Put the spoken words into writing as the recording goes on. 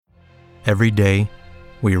Every day,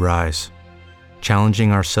 we rise,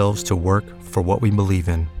 challenging ourselves to work for what we believe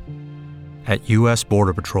in. At U.S.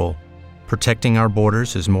 Border Patrol, protecting our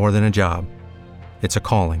borders is more than a job. It's a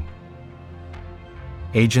calling.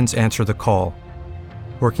 Agents answer the call,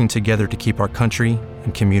 working together to keep our country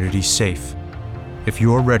and communities safe. If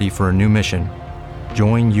you're ready for a new mission,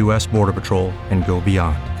 join U.S. Border Patrol and go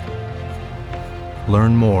beyond.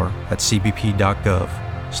 Learn more at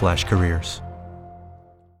cbp.gov/careers.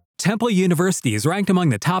 Temple University is ranked among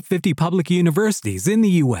the top 50 public universities in the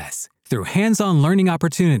U.S. Through hands-on learning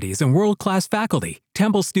opportunities and world-class faculty,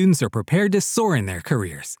 Temple students are prepared to soar in their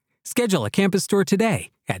careers. Schedule a campus tour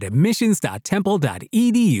today at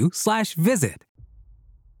admissions.temple.edu/visit.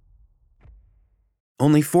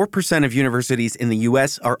 Only 4% of universities in the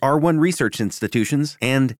U.S. are R1 research institutions,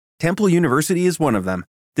 and Temple University is one of them.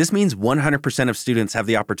 This means 100% of students have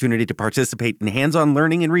the opportunity to participate in hands-on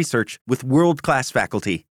learning and research with world-class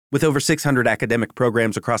faculty. With over 600 academic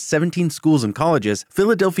programs across 17 schools and colleges,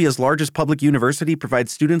 Philadelphia's largest public university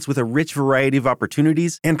provides students with a rich variety of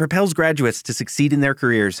opportunities and propels graduates to succeed in their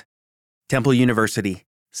careers. Temple University.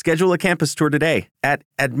 Schedule a campus tour today at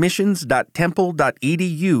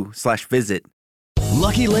admissions.temple.edu/visit.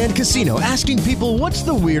 Lucky Land Casino, asking people, what's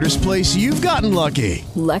the weirdest place you've gotten lucky?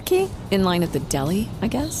 Lucky? In line at the deli, I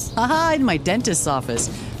guess? Aha, in my dentist's office.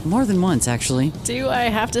 More than once, actually. Do I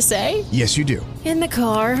have to say? Yes, you do. In the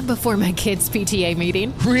car before my kids' PTA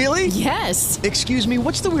meeting. Really? Yes. Excuse me,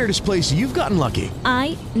 what's the weirdest place you've gotten lucky?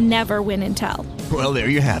 I never win and tell. Well, there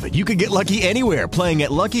you have it. You can get lucky anywhere, playing at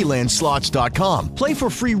LuckyLandSlots.com. Play for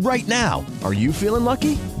free right now. Are you feeling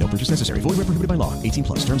lucky? No purchase necessary. Void where prohibited by law.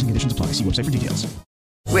 18+. Terms and conditions apply. See website for details.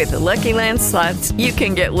 With the Lucky Land Slots, you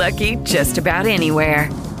can get lucky just about anywhere.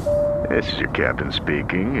 This is your captain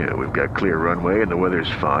speaking. We've got clear runway and the weather's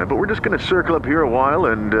fine, but we're just going to circle up here a while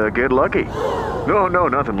and get lucky. No,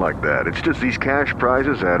 nothing like that. It's just these cash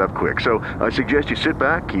prizes add up quick. So I suggest you sit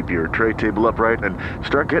back, keep your tray table upright, and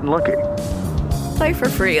start getting lucky. Play for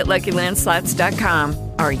free at LuckyLandSlots.com.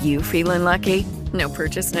 Are you feeling lucky? No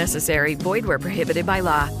purchase necessary. Void where prohibited by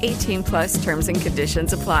law. 18+ terms and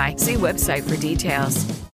conditions apply. See website for details.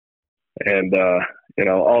 And,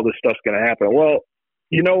 all this stuff's going to happen. Well,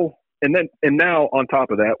 and now on top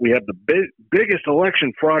of that, we have the biggest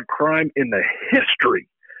election fraud crime in the history.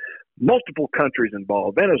 Multiple countries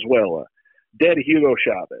involved. Venezuela, dead Hugo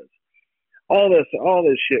Chavez. All this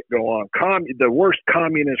shit go on. The worst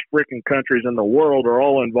communist freaking countries in the world are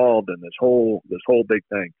all involved in this whole big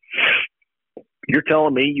thing. You're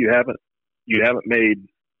telling me you haven't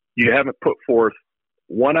put forth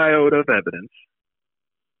one iota of evidence,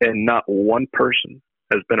 and not one person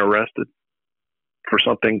has been arrested for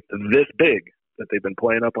something this big that they've been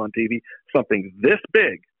playing up on TV, something this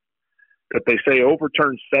big that they say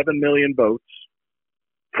overturned 7 million votes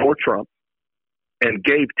for Trump and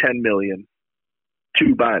gave 10 million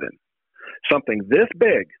to Biden. Something this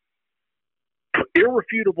big,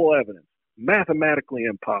 irrefutable evidence, mathematically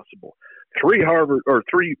impossible. 3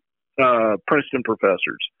 Princeton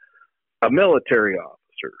professors, a military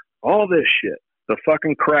officer, all this shit. The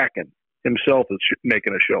fucking Kraken himself is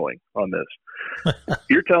making a showing on this.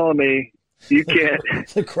 You're telling me you can't?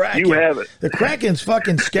 The Kraken. You have it. The Kraken's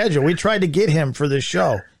fucking schedule. We tried to get him for this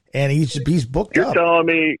show, and he's booked up.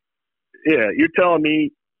 You're telling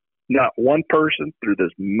me not one person through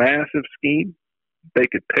this massive scheme they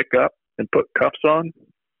could pick up and put cuffs on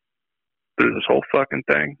through this whole fucking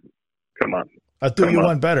thing? Come on. I'll do you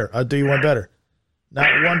one better.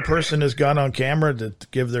 Not one person has gone on camera to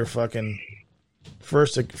give their fucking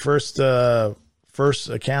first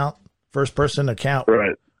person account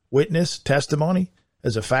right. Witness testimony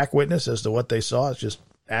as a fact witness as to what they saw. It's just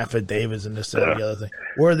affidavits and this and the other thing.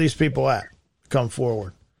 Where are these people at? Come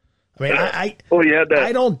forward. I mean, I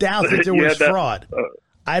don't doubt that there was fraud.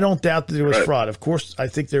 I don't doubt that there was fraud. Of course, I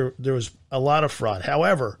think there was a lot of fraud.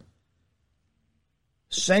 However,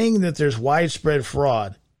 saying that there's widespread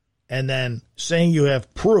fraud and then saying you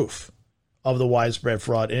have proof of the widespread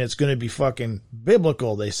fraud and it's going to be fucking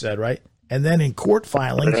biblical, they said, right? And then in court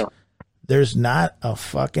filings, there's not a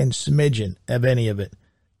fucking smidgen of any of it.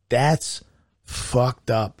 That's fucked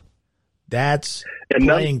up. That's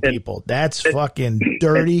playing people. That's fucking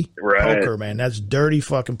dirty poker, man. That's dirty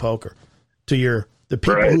fucking poker. To the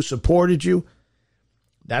people who supported you,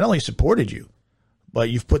 not only supported you, but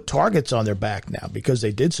you've put targets on their back now because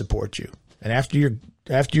they did support you. And after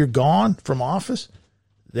you're gone from office,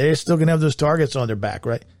 they're still gonna have those targets on their back,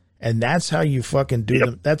 right? And that's how you fucking do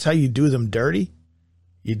them. That's how you do them dirty.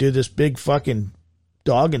 You do this big fucking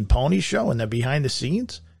dog and pony show, and then behind the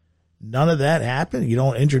scenes, none of that happened. You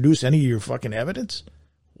don't introduce any of your fucking evidence.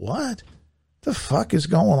 What the fuck is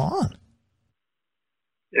going on?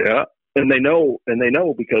 Yeah, and they know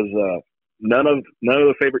because none of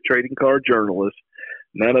the favorite trading card journalists,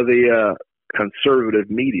 none of the conservative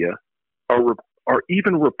media are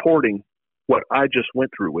even reporting what I just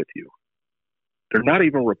went through with you. They're not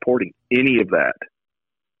even reporting any of that,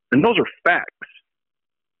 and those are facts.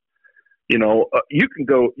 You know, you can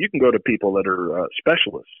go to people that are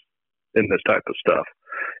specialists in this type of stuff.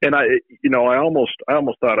 And I almost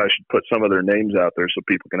thought I should put some of their names out there so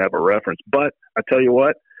people can have a reference. But I tell you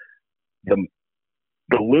what, the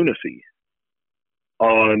lunacy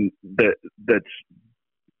that's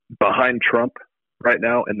behind Trump right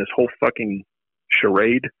now and this whole fucking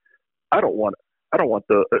charade, I don't want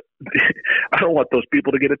those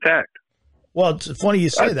people to get attacked. Well, it's funny you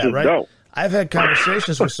say that, right? Don't. I've had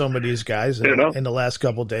conversations with some of these guys in the last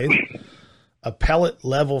couple of days. Appellate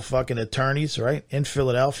level fucking attorneys, right? In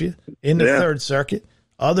Philadelphia, in the Third Circuit,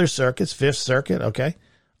 other circuits, Fifth Circuit, okay?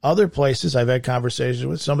 Other places I've had conversations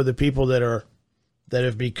with some of the people that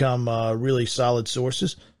have become really solid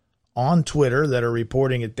sources on Twitter that are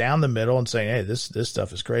reporting it down the middle and saying, hey, this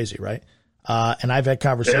stuff is crazy, right? And I've had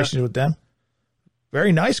conversations with them.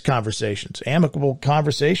 Very nice conversations, amicable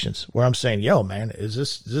conversations where I'm saying, yo, man, is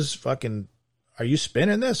this fucking, are you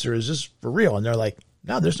spinning this or is this for real? And they're like,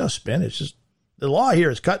 no, there's no spin. It's just, the law here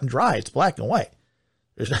is cut and dry. It's black and white.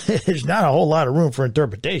 There's not a whole lot of room for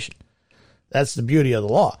interpretation. That's the beauty of the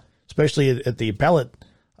law, especially at the appellate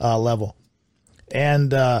level.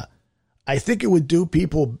 And I think it would do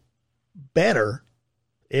people better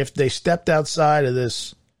if they stepped outside of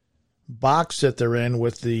this box that they're in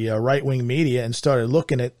with the right-wing media and started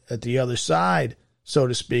looking at the other side, so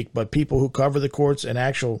to speak, but people who cover the courts and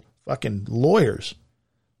actual fucking lawyers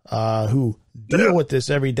who deal with this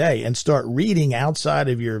every day and start reading outside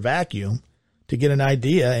of your vacuum to get an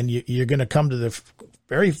idea. And you're going to come to the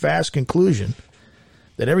very fast conclusion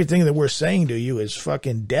that everything that we're saying to you is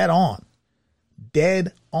fucking dead on.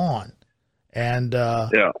 And,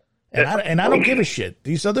 And I don't give a shit.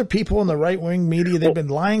 These other people in the right-wing media, they've been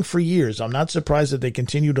lying for years. I'm not surprised that they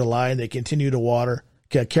continue to lie and they continue to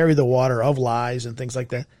carry the water of lies and things like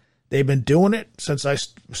that. They've been doing it since I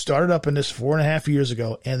started up in this 4.5 years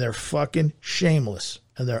ago, and they're fucking shameless.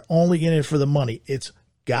 And they're only in it for the money. It's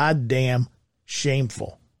goddamn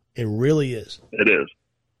shameful. It really is. It is.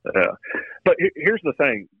 But here's the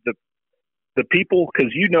thing. The people,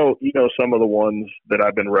 because you know some of the ones that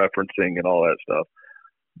I've been referencing and all that stuff,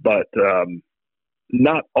 but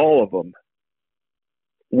not all of them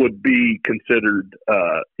would be considered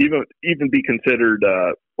even be considered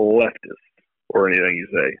leftist or anything you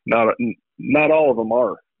say. Not all of them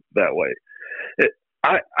are that way.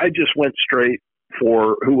 I just went straight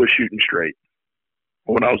for who was shooting straight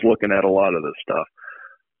when I was looking at a lot of this stuff.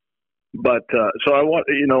 But so I want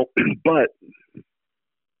but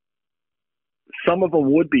some of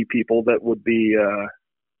them would be people that would be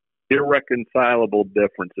irreconcilable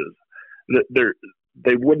differences.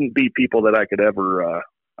 They wouldn't be people that I could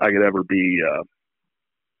ever be.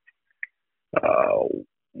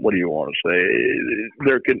 What do you want to say?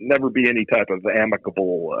 There could never be any type of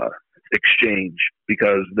amicable exchange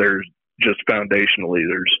because there's just foundationally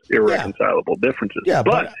there's irreconcilable differences. Yeah,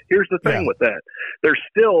 but here's the thing with that: they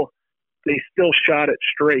still shot it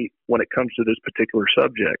straight when it comes to this particular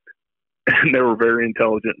subject, and they were very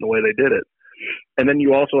intelligent in the way they did it. And then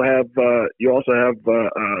you also have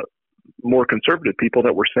more conservative people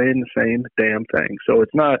that were saying the same damn thing. So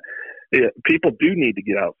it's not. People do need to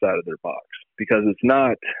get outside of their box because it's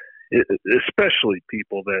not, especially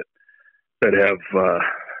people that have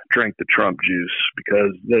drank the Trump juice.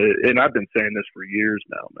 Because and I've been saying this for years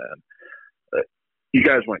now, man. You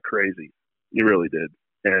guys went crazy. You really did,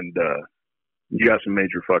 and you got some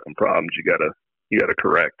major fucking problems. You gotta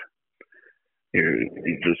correct.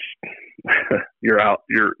 You just you're out.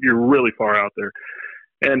 You're really far out there,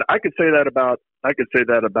 and I could say that about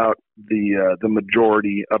the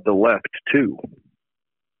majority of the left too.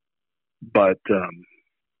 But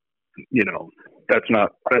that's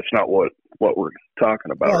not what we're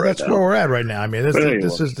talking about. Well, right that's now. where we're at right now. I mean, this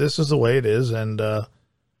is the way it is, and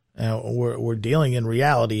we're dealing in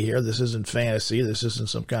reality here. This isn't fantasy. This isn't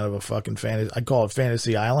some kind of a fucking fantasy. I call it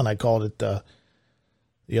Fantasy Island. I called it.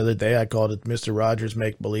 The other day, I called it Mr. Rogers'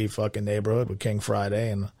 make-believe fucking neighborhood with King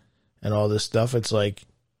Friday and all this stuff. It's like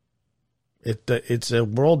it's a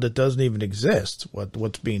world that doesn't even exist.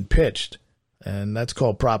 What's being pitched, and that's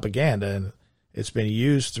called propaganda, and it's been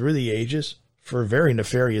used through the ages for very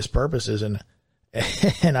nefarious purposes. And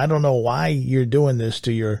I don't know why you're doing this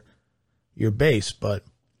to your base, but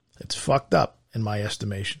it's fucked up in my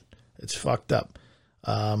estimation. It's fucked up,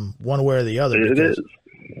 one way or the other. It is.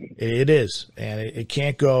 It is, and it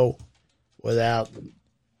can't go without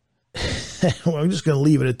we're just going to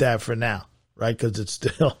leave it at that for now, right? Because it's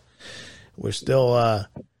still, we're still,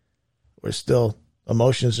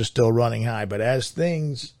 emotions are still running high. But as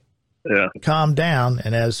things calm down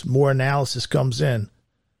and as more analysis comes in,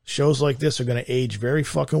 shows like this are going to age very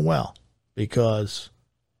fucking well because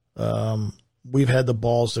we've had the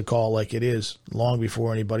balls to call like it is long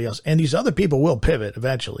before anybody else. And these other people will pivot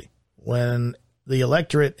eventually when the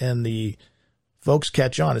electorate and the folks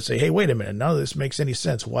catch on and say, hey, wait a minute, none of this makes any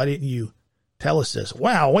sense. Why didn't you tell us this?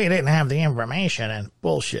 Well, we didn't have the information and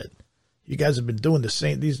bullshit. You guys have been doing the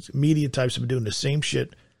same. These media types have been doing the same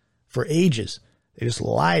shit for ages. They just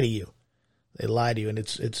lie to you. They lie to you. And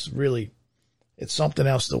it's really, it's something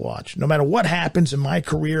else to watch. No matter what happens in my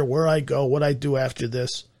career, where I go, what I do after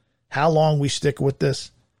this, how long we stick with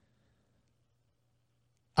this,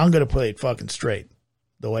 I'm going to play it fucking straight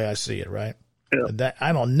the way I see it, right? Yeah. That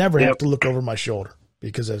I don't never have to look over my shoulder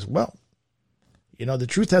because as well, you know, the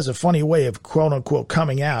truth has a funny way of quote unquote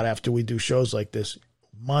coming out after we do shows like this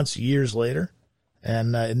months, years later,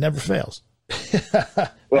 and it never fails.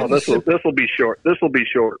 Well, this will be short. This will be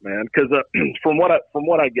short, man. Because from what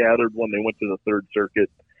I gathered when they went to the Third Circuit,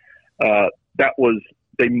 that was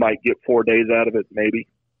they might get 4 days out of it, maybe.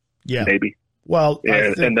 Yeah, maybe. Well,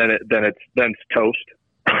 and then it's toast.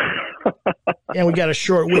 And we got a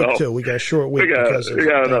short week too. We got a short week because of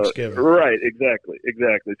Thanksgiving. Right, exactly.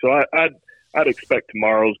 So I'd expect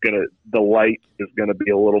the light is gonna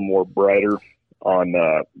be a little more brighter on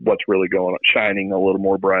what's really going on, shining a little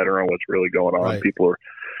more brighter on what's really going on. Right.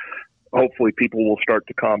 Hopefully people will start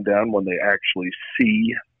to calm down when they actually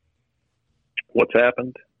see what's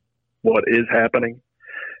happened, what is happening,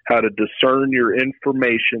 how to discern your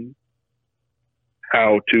information,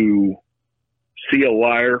 how to see a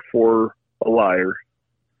liar for a liar,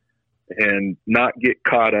 and not get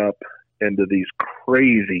caught up into these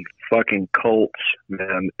crazy fucking cults,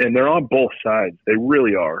 man. And they're on both sides. They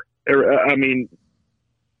really are. I mean,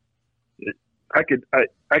 I could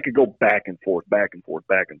go back and forth,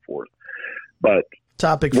 but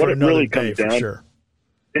topic for another day for sure.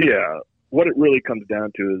 Yeah, what it really comes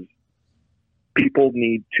down to is people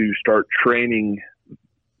need to start training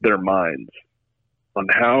their minds on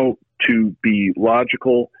how to be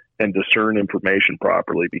logical and discern information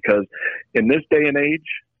properly, because in this day and age,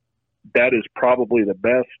 that is probably the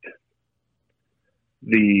best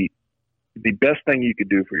thing you could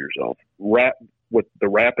do for yourself. With the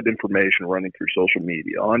rapid information running through social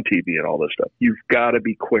media, on TV and all this stuff, you've got to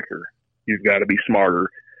be quicker. You've got to be smarter,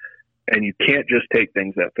 and you can't just take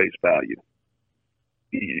things at face value.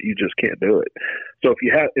 You just can't do it. So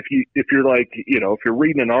if you're like, you know, if you're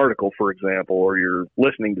reading an article, for example, or you're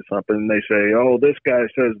listening to something and they say, oh, this guy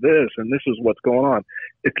says this and this is what's going on.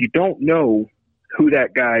 If you don't know who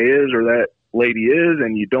that guy is or that lady is,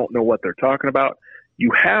 and you don't know what they're talking about,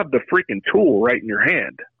 you have the freaking tool right in your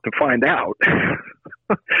hand to find out.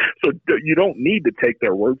 So you don't need to take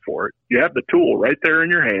their word for it. You have the tool right there in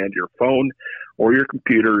your hand, your phone or your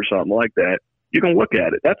computer or something like that. You can look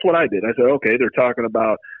at it. That's what I did. I said, okay, they're talking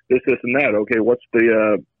about this, and that. Okay, what's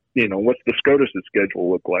the SCOTUS schedule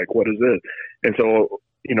look like? What is it? And so,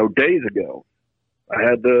 you know, days ago, I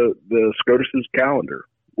had the SCOTUS calendar,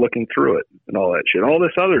 looking through it and all that shit, all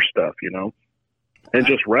this other stuff, you know, and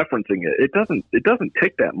just referencing it. It doesn't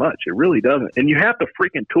take that much. It really doesn't. And you have the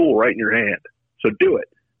freaking tool right in your hand. So do it.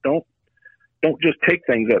 Don't just take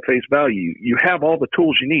things at face value. You have all the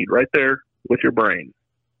tools you need right there with your brain.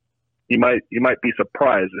 You might be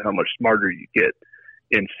surprised at how much smarter you get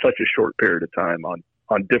in such a short period of time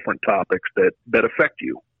on different topics that affect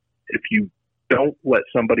you if you don't let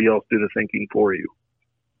somebody else do the thinking for you.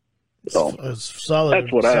 So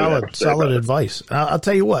solid advice. I'll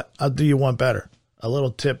tell you what, I'll do you one better. A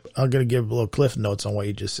little tip. I'm going to give a little cliff notes on what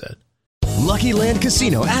you just said. Lucky Land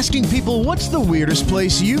Casino, asking people, what's the weirdest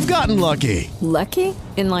place you've gotten lucky? Lucky?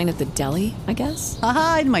 In line at the deli, I guess?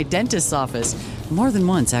 Aha, in my dentist's office. More than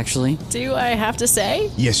once, actually. Do I have to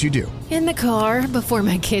say? Yes, you do. In the car before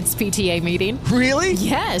my kids' PTA meeting. Really?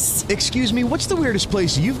 Yes. Excuse me, what's the weirdest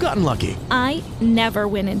place you've gotten lucky? I never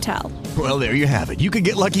win and tell. Well, there you have it. You can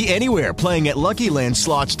get lucky anywhere, playing at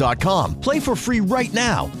LuckyLandSlots.com. Play for free right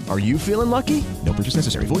now. Are you feeling lucky? No purchase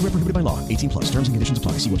necessary. Void where prohibited by law. 18+. Terms and conditions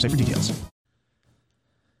apply. See website for details.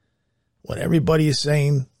 What everybody is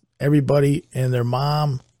saying, everybody and their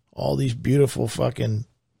mom, all these beautiful fucking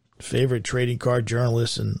favorite trading card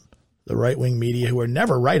journalists and the right-wing media who are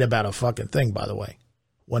never right about a fucking thing, by the way.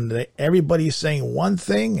 When everybody's saying one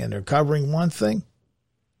thing and they're covering one thing,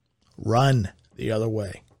 run the other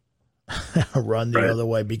way. Run the other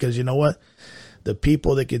way. Because you know what? The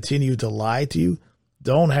people that continue to lie to you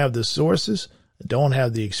don't have the sources, don't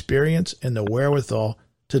have the experience and the wherewithal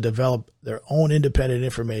to develop their own independent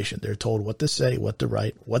information. They're told what to say, what to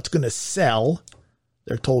write, what's going to sell.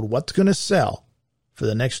 They're told what's going to sell for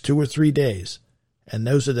the next 2 or 3 days. And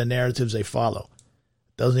those are the narratives they follow.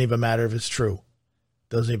 Doesn't even matter if it's true.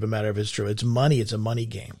 Doesn't even matter if it's true. It's money. It's a money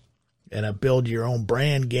game. And build your own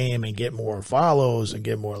brand game and get more follows and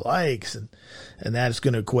get more likes. And that's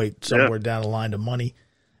going to equate somewhere down the line to money,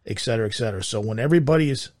 et cetera, et cetera. So when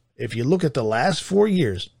if you look at the last 4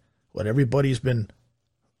 years, what everybody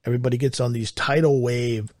gets on these tidal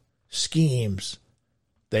wave schemes,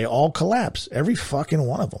 they all collapse. Every fucking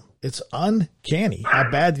one of them. It's uncanny how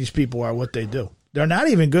bad these people are, what they do. They're not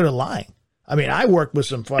even good at lying. I mean, I work with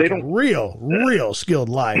some fucking real skilled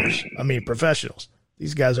liars. I mean, professionals.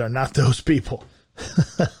 These guys are not those people.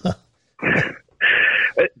 But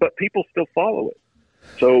people still follow it.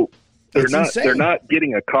 So they're not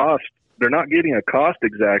getting a cost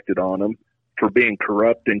exacted on them for being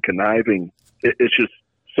corrupt and conniving. It's just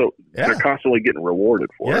they're constantly getting rewarded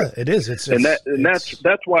for it. Yeah, it is. That's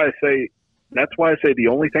why I say the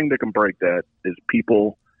only thing that can break that is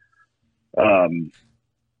people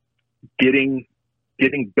getting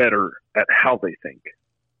better at how they think,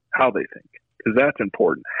 because that's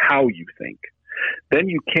important. How you think, then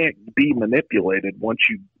you can't be manipulated once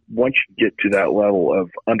you get to that level of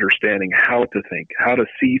understanding how to think, how to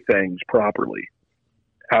see things properly,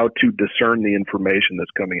 how to discern the information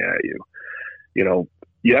that's coming at you. You know,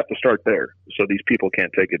 you have to start there, so these people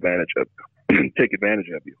can't take advantage of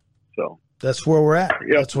you. So that's where we're at.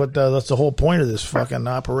 Yep. That's the whole point of this fucking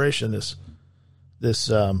operation.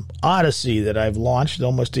 This odyssey that I've launched,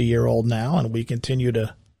 almost a year old now, and we continue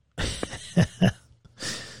to.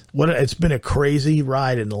 It's been a crazy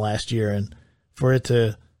ride in the last year, and for it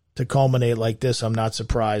to culminate like this, I'm not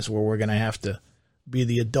surprised. Where we're going to have to be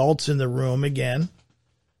the adults in the room again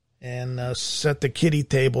and set the kiddie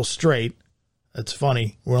table straight. It's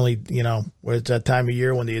funny. We're only, we're at that time of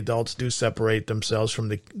year when the adults do separate themselves from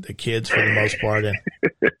the kids for the most part.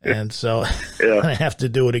 And so I have to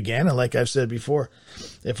do it again. And like I've said before,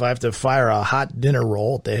 if I have to fire a hot dinner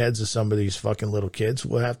roll at the heads of some of these fucking little kids,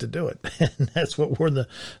 we'll have to do it. And that's what we're in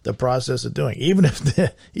the process of doing. Even if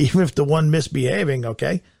the one misbehaving,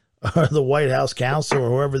 okay, or the White House counsel or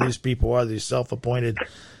whoever these people are, these self-appointed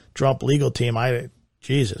Trump legal team,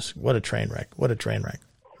 Jesus, what a train wreck. What a train wreck.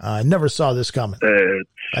 I never saw this coming.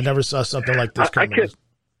 I never saw something like this coming.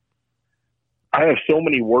 I have so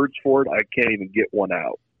many words for it, I can't even get one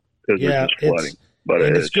out because they're just flooding. But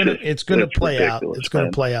it's going to play out. It's going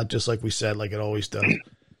to play out just like we said, like it always does.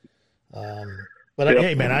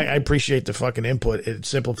 Hey, man, I appreciate the fucking input. It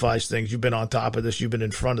simplifies things. You've been on top of this. You've been in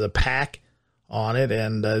front of the pack on it,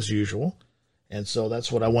 and as usual. And so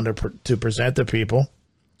that's what I wanted to present to people.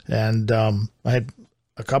 And I had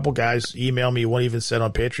a couple guys email me. One even said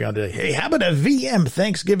on Patreon today, "Hey, how about a VM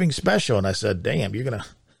Thanksgiving special?" And I said, "Damn, you're gonna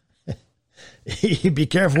be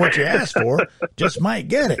careful what you ask for. Just might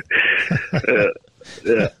get it."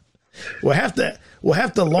 Yeah. We'll have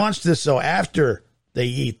to launch this so after they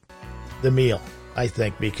eat the meal, I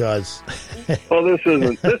think, because well, this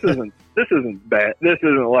isn't bad. This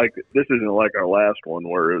isn't like our last one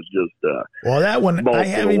where it was just well, that one I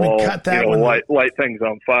haven't even cut that one. Light things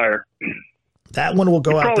on fire. That one will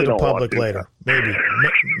go out to the public later.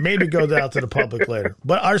 Maybe go out to the public later.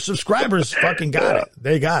 But our subscribers fucking got it.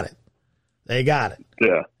 They got it.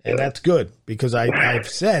 Yeah. And that's good because I've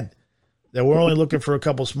said that we're only looking for a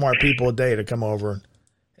couple smart people a day to come over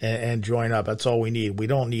and join up. That's all we need. We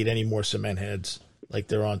don't need any more cement heads like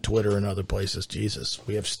they're on Twitter and other places. Jesus.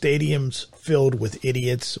 We have stadiums filled with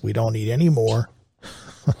idiots. We don't need any more.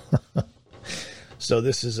 So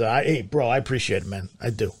this is, hey, bro, I appreciate it, man.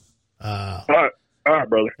 I do. All right,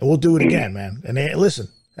 brother. And we'll do it again, man. And hey, listen,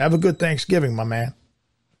 have a good Thanksgiving, my man.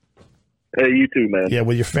 Hey, you too, man. Yeah,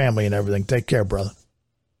 with your family and everything. Take care, brother.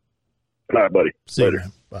 All right, buddy. See you,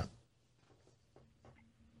 man. Bye.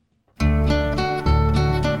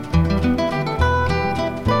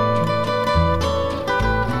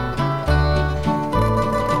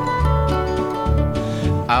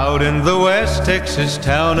 Out in the West Texas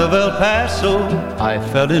town of El Paso, I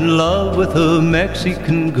fell in love with a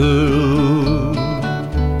Mexican girl.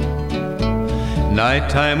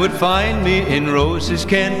 Nighttime would find me in Rose's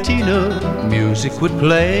Cantina. Music would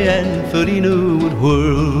play and Felina would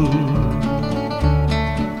whirl.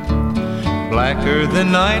 Blacker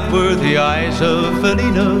than night were the eyes of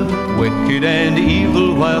Felina, wicked and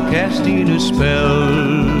evil while casting a spell.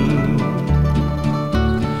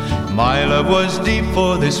 My love was deep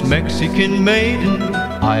for this Mexican maiden.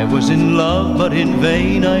 I was in love, but in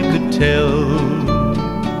vain I could tell.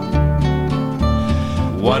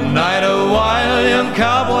 One night a wild young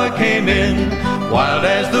cowboy came in, wild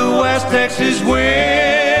as the West Texas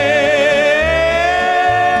wind.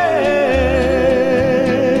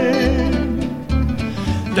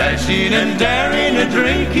 Dashing and daring, a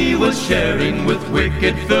drink he was sharing with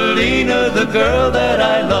wicked Felina, the girl that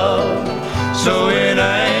I love. So in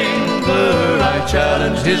anger I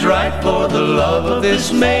challenged his right for the love of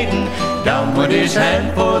this maiden. Down went his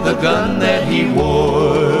hand for the gun that he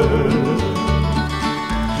wore.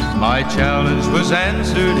 My challenge was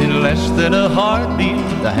answered in less than a heartbeat.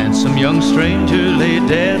 The handsome young stranger lay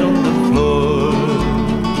dead on the floor.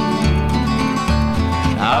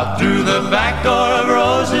 Out through the back door of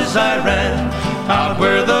Roses I ran, out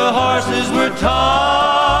where the horses were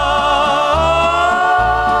tied.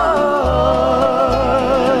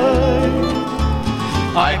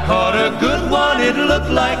 I caught a good one, it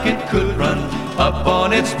looked like it could run. Up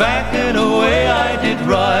on its back and away I did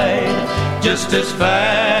ride, just as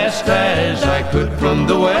fast as I could from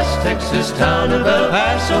the West Texas town of El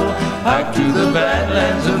Paso out to the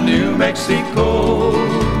badlands of New Mexico.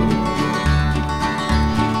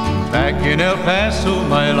 Back in El Paso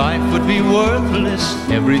my life would be worthless.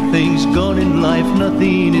 Everything's gone in life,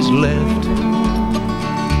 nothing is left.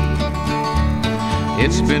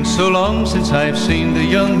 It's been so long since I've seen the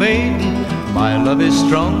young maiden. My love is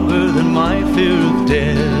stronger than my fear of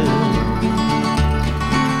death.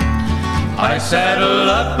 I saddled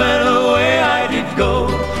up and away I did go,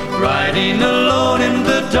 riding alone in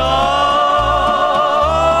the dark.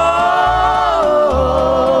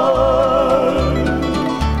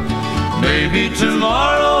 Maybe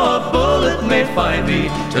tomorrow a bullet may find me.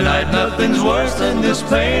 Tonight nothing's worse than this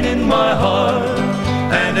pain in my heart.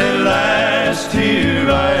 And at last here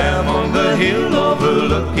I am on the hill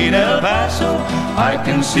overlooking El Paso. I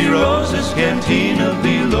can see Rosa's cantina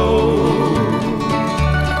below.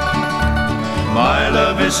 My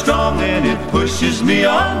love is strong and it pushes me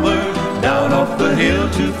onward. Down off the hill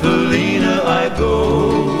to Felina I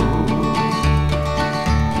go.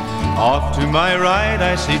 Off to my right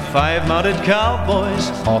I see 5 mounted cowboys.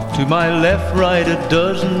 Off to my left, right, a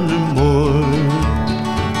dozen or more.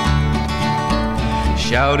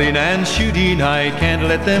 Shouting and shooting, I can't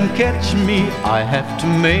let them catch me. I have to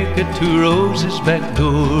make it to Rose's back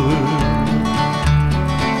door.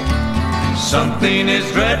 Something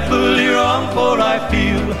is dreadfully wrong, for I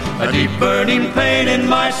feel a deep burning pain in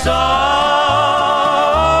my side.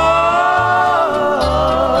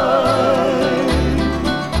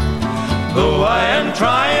 Though I am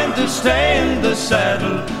trying to stay in the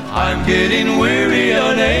saddle, I'm getting weary,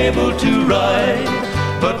 unable to ride.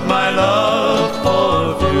 But my love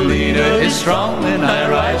for Felina is strong, and I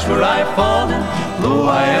rise where I've fallen. Though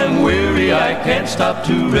I am weary, I can't stop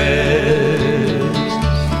to rest.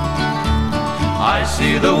 I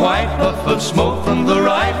see the white puff of smoke from the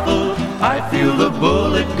rifle. I feel the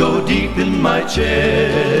bullet go deep in my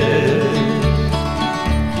chest.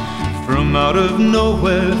 From out of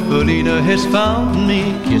nowhere, Felina has found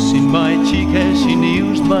me, kissing my cheek as she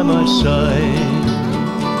kneels by my side.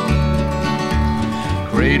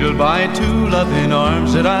 Cradled by 2 loving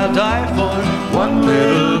arms that I'll die for. One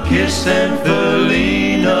little kiss and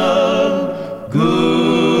Felina,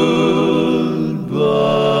 goodbye.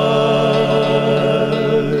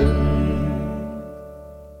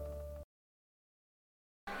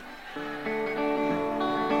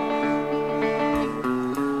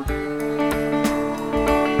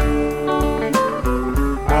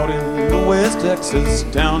 Out in the West Texas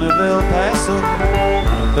town of El Paso, I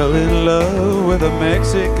fell in love with a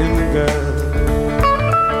Mexican girl.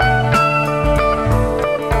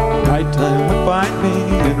 Nighttime would find me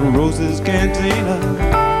in Rose's cantina.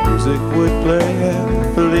 Music would play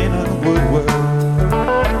and Felina would work.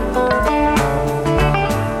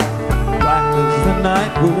 Black as the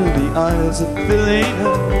night were the eyes of Felina,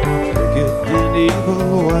 wicked and evil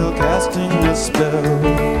while casting a spell.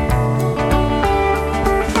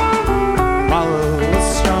 My love was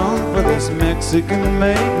strong for this Mexican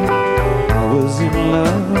maiden. I was in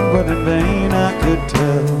love, but in vain I could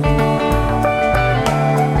tell.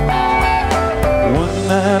 One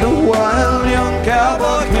night a wild young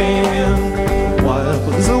cowboy came in,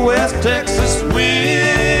 wild as the West Texas wind.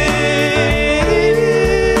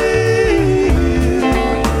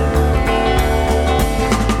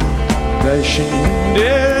 Dashing and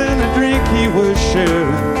daring, a drink he was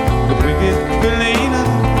sharing with wicked Felina,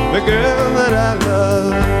 the girl that I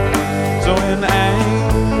love. So in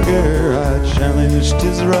anger I challenged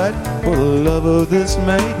his right for the love of this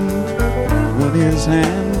maiden, won his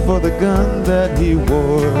hand for the gun that he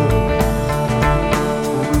wore.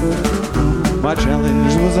 My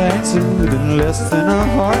challenge was answered in less than a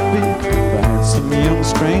heartbeat. The some young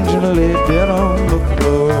stranger lay dead on the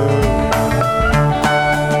floor.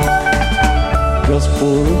 Just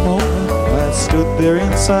for a moment I stood there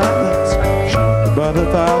in silence, shocked by the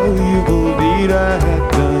valuable deed I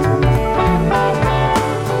had done.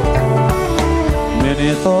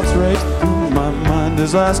 Many thoughts raced through my mind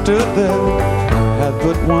as I stood there. I had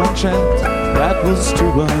but one chance, that was to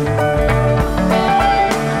run.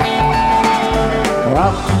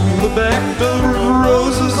 Out through the back door of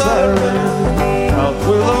roses I ran, out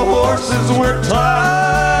where the horses were tied.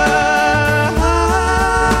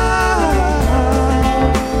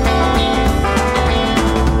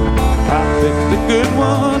 I picked a good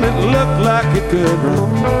one, it looked like it could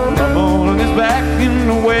run. I'm on his back in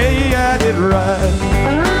the way I did ride,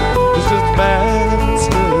 just as fast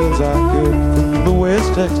as I could from the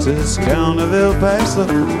West Texas town of El Paso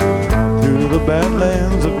through the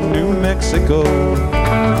badlands of New Mexico.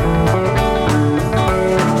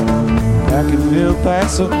 Back in El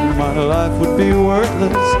Paso, my life would be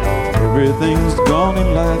worthless. Everything's gone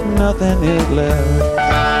in life, nothing is left.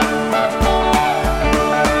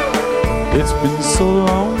 It's been so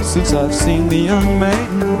long since I've seen the young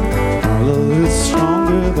maiden. My love is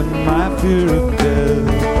stronger than my fear of death.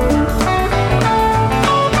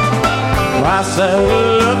 I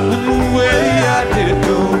saddled up and away I did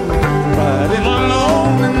go, riding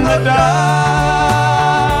alone in the dark.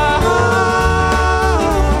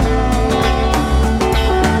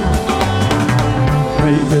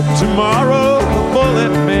 Maybe tomorrow a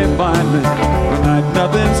bullet may find me. Tonight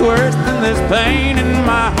nothing's worse than this pain in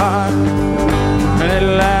my heart. And at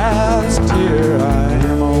last here I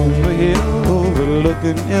am on the hill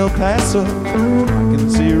overlooking El Paso. I can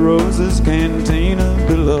see Rose's Cantina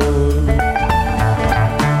below.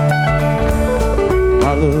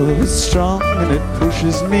 My love is strong and it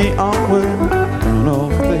pushes me onward. Down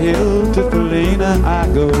off the hill to Felina I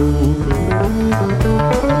go.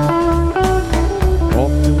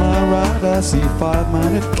 Off to my right I see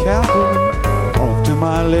 5-minded cavalry. Off to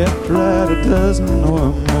my left, right, a dozen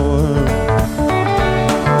or more.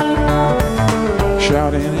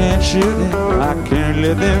 Shouting and shooting, I can't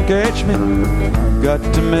let them catch me. I've got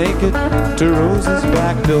to make it to Rose's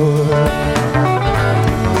back door.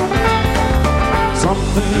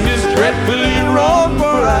 Something is dreadfully wrong,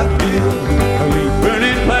 for I feel a deep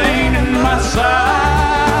burning pain in my side.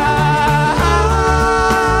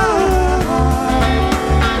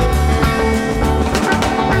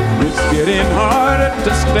 It's getting harder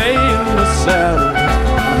to stay in the saddle.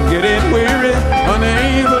 I'm getting weary,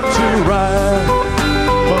 unable to ride.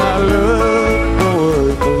 But I love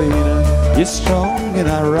for Felina is strong, and I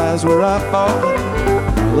rise where I fall.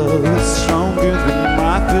 My love is stronger than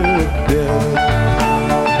my fear of death.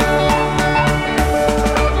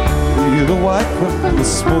 The white from the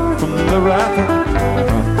smoke from the rifle,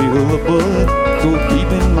 I feel the bullet go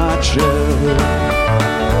deep in my chest.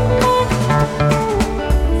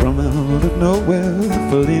 From out of nowhere,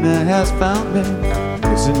 Felina has found me,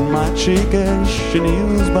 kissing my cheek as she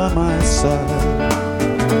kneels by my side.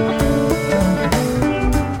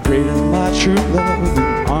 Great in my true love, in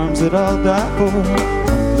arms that I'll die for.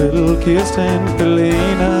 Little kiss and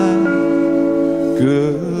Felina,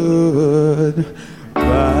 goodbye.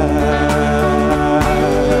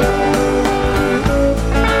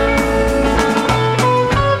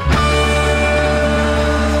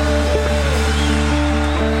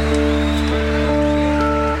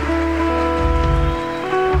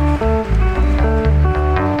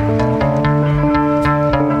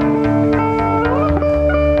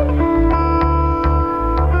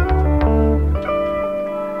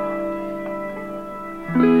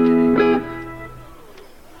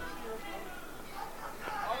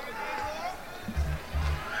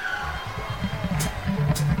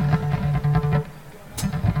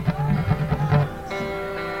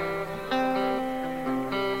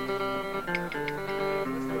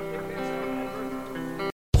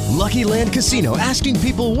 Lucky Land Casino, asking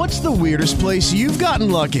people, what's the weirdest place you've gotten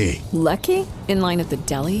lucky? Lucky? In line at the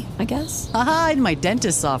deli, I guess? Aha, in my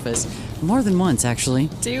dentist's office. More than once, actually.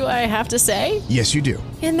 Do I have to say? Yes, you do.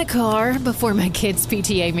 In the car before my kids'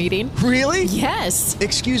 PTA meeting. Really? Yes.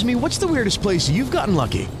 Excuse me, what's the weirdest place you've gotten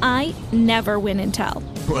lucky? I never win and tell.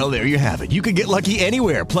 Well, there you have it. You can get lucky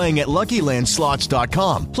anywhere, playing at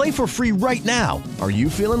LuckyLandSlots.com. Play for free right now. Are you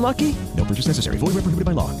feeling lucky? No purchase necessary. Void where prohibited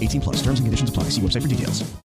by law. 18+. Terms and conditions apply. See website for details.